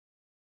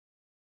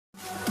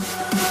Hello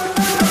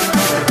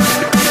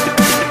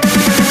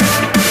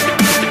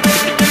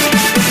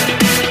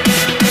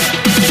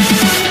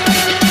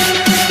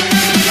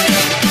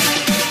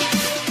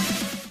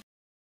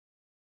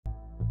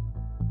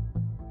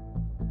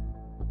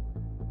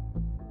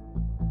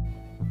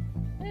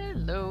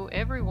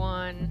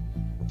everyone!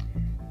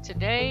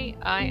 Today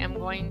I am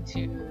going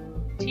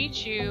to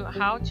teach you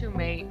how to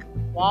make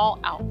wall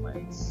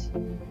outlets.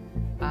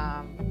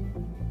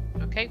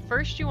 Okay,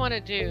 first you want to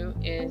do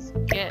is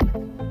get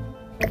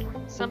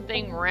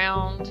something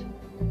round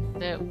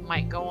that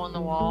might go on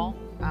the wall.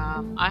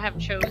 I have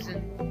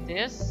chosen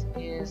this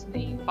is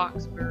the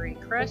Foxbury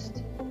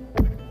crest,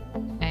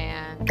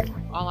 and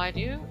all I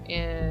do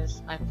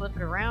is I flip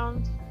it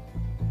around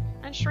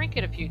and shrink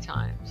it a few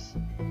times.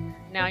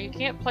 Now you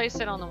can't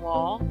place it on the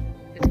wall,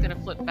 it's going to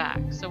flip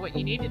back. So what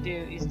you need to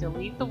do is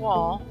delete the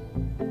wall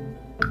and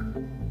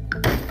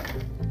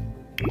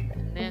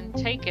then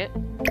take it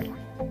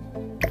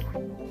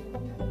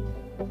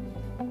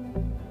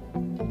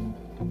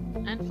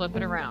and flip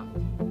it around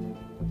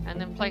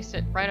and then place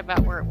it right about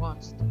where it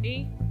wants to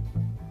be,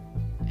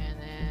 and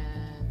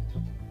then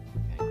I'm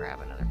going to grab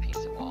another piece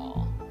of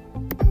wall,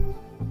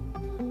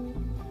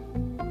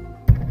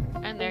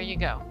 and there you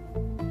go.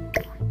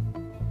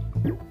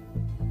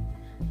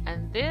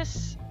 And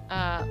this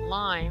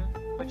line,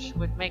 which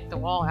would make the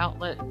wall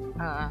outlet,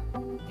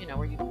 you know,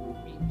 where you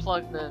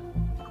plug the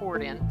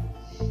cord in,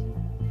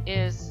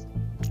 is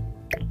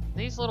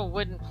these little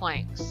wooden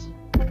planks.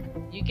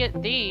 You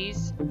get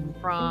these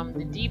from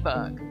the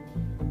debug.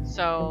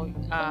 So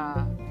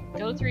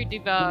go through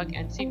debug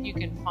and see if you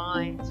can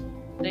find,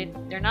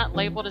 they're not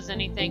labeled as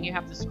anything, you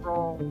have to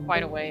scroll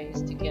quite a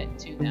ways to get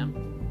to them.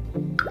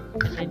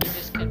 And then you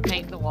just can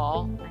paint the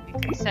wall, and you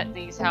can set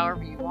these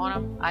however you want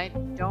them. I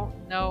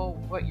don't know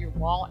what your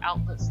wall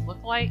outlets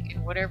look like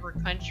in whatever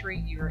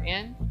country you're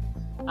in.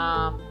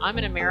 I'm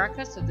in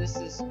America, so this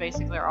is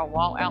basically our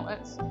wall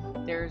outlets.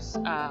 There's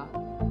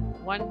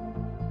one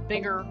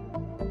bigger,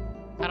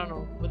 I don't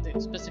know what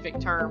the specific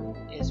term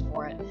is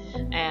for it,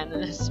 and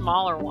then a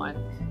smaller one,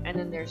 and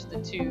then there's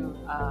the two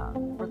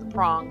where the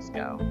prongs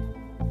go.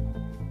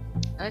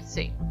 Let's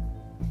see.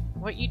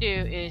 What you do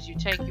is you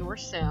take your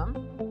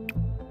sim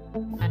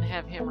and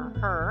have him or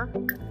her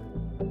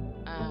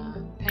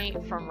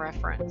paint from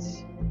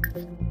reference.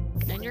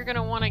 And you're going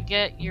to want to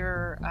get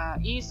your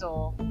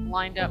easel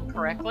lined up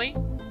correctly,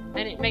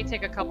 and it may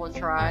take a couple of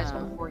tries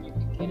before you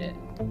can get it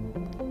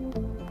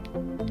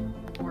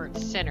where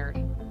it's centered.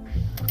 And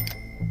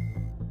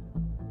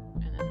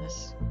then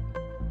this,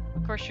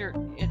 of course,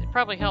 it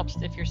probably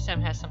helps if your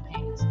sim has some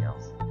painting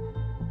skills.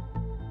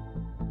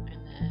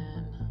 And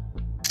then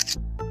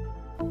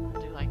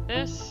do like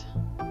this.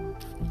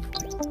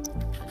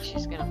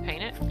 She's gonna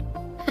paint it.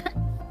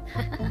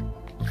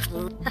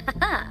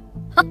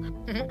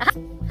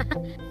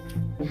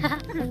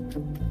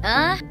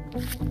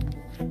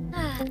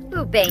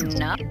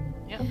 Ubena.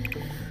 Yep.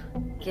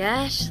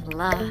 Gosh,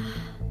 love.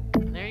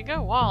 There you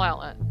go, wall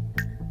outlet.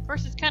 Of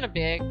course, it's kind of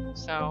big,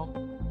 so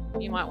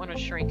you might want to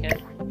shrink it.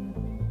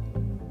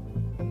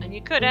 And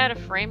you could add a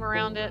frame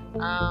around it,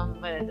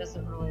 but it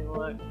doesn't really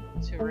look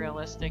too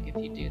realistic if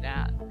you do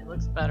that. It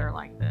looks better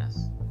like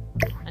this.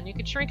 And you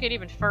can shrink it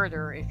even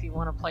further if you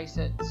want to place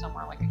it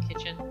somewhere like a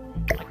kitchen,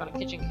 like on a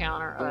kitchen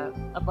counter,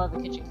 above the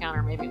kitchen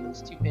counter. Maybe it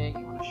looks too big,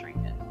 you want to shrink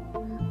it.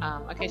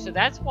 Okay, so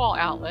that's wall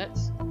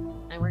outlets,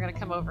 and we're going to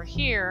come over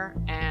here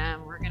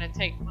and we're going to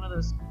take one of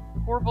those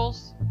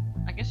corbels.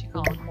 I guess you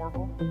call it a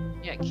corbel.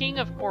 Yeah, King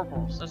of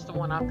Corbels. That's the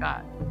one I've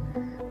got.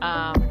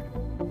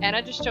 And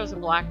I just chose a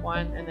black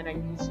one, and then I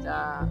used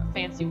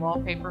fancy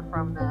wallpaper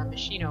from the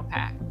Machino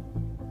pack.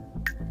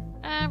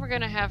 And we're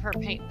going to have her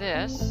paint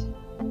this.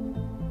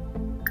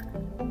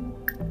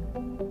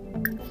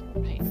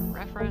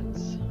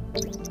 Reference.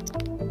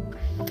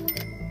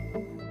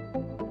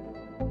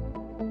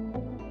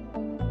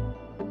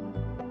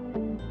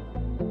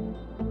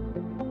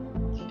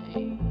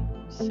 Okay,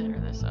 center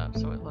this up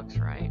so it looks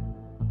right.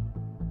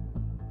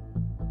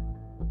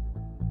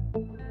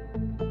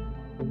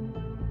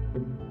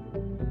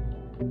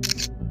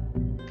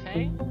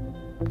 Okay.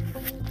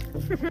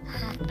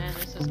 And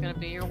this is going to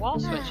be your wall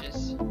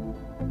switches.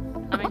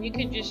 I mean, you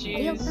can just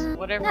use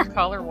whatever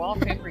color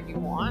wallpaper you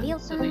want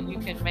so that you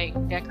can make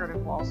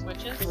decorative wall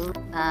switches.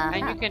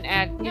 And you can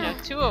add, you know,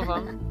 2 of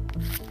them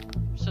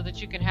so that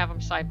you can have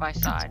them side by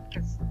side.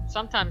 Because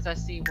sometimes I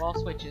see wall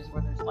switches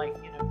where there's like,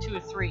 you know, 2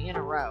 or 3 in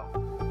a row.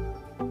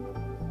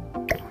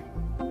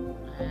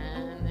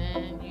 And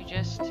then you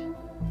just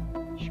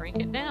shrink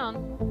it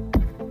down.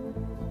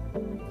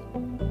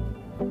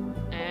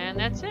 And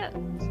that's it.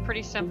 It's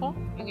pretty simple.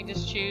 You can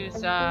just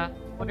choose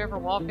whatever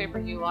wallpaper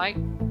you like.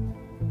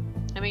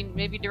 I mean,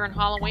 maybe during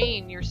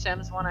Halloween, your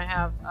Sims want to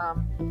have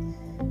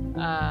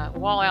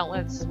wall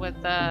outlets with,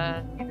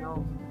 you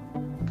know,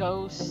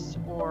 ghosts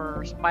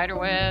or spider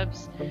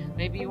webs.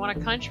 Maybe you want a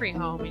country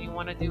home and you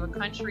want to do a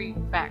country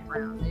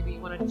background. Maybe you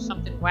want to do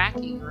something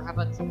wacky, or how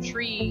about some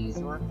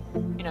trees, or,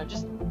 you know,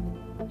 just,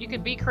 you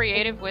could be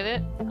creative with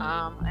it.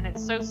 And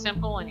it's so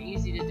simple and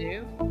easy to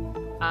do.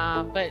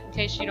 But in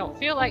case you don't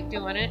feel like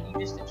doing it, you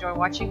just enjoy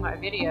watching my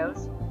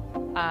videos,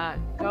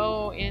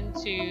 go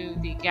into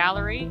the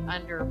gallery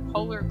under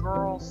Polar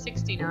Girl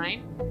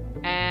 69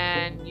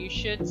 and you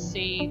should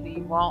see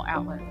the wall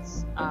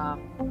outlets.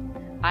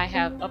 I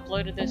have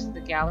uploaded this to the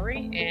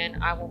gallery,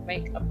 and I will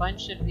make a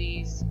bunch of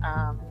these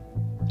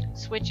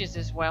switches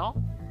as well,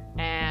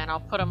 and I'll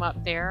put them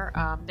up there.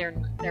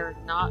 They're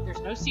not,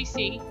 there's no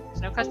CC,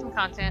 there's no custom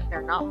content,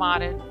 they're not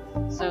modded,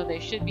 so they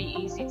should be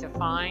easy to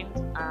find.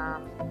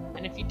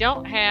 And if you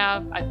don't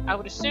have, I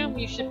would assume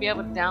you should be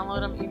able to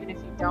download them even if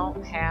you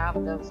don't have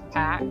those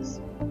packs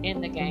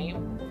in the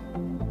game.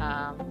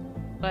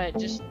 But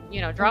just,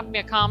 you know, drop me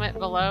a comment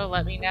below,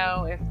 let me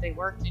know if they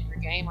worked in your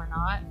game or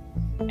not.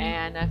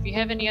 And if you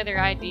have any other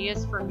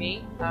ideas for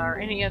me or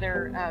any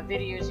other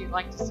videos you'd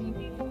like to see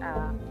me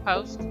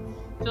post,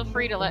 feel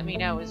free to let me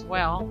know as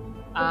well.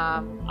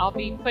 I'll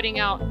be putting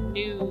out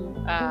new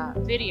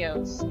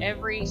videos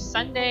every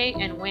Sunday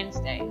and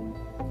Wednesday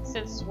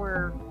since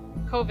we're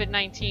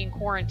COVID-19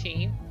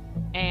 quarantine,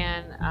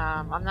 and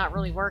I'm not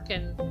really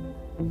working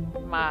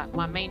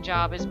my main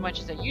job as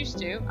much as I used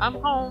to. I'm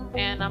home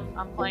and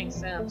I'm playing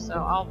Sims, so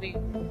I'll be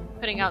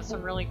putting out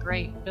some really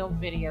great build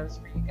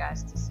videos for you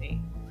guys to see.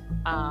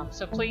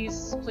 So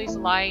please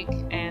like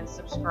and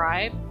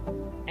subscribe,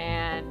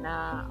 and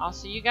I'll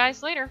see you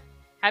guys later.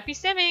 Happy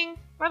simming!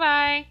 Bye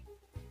bye!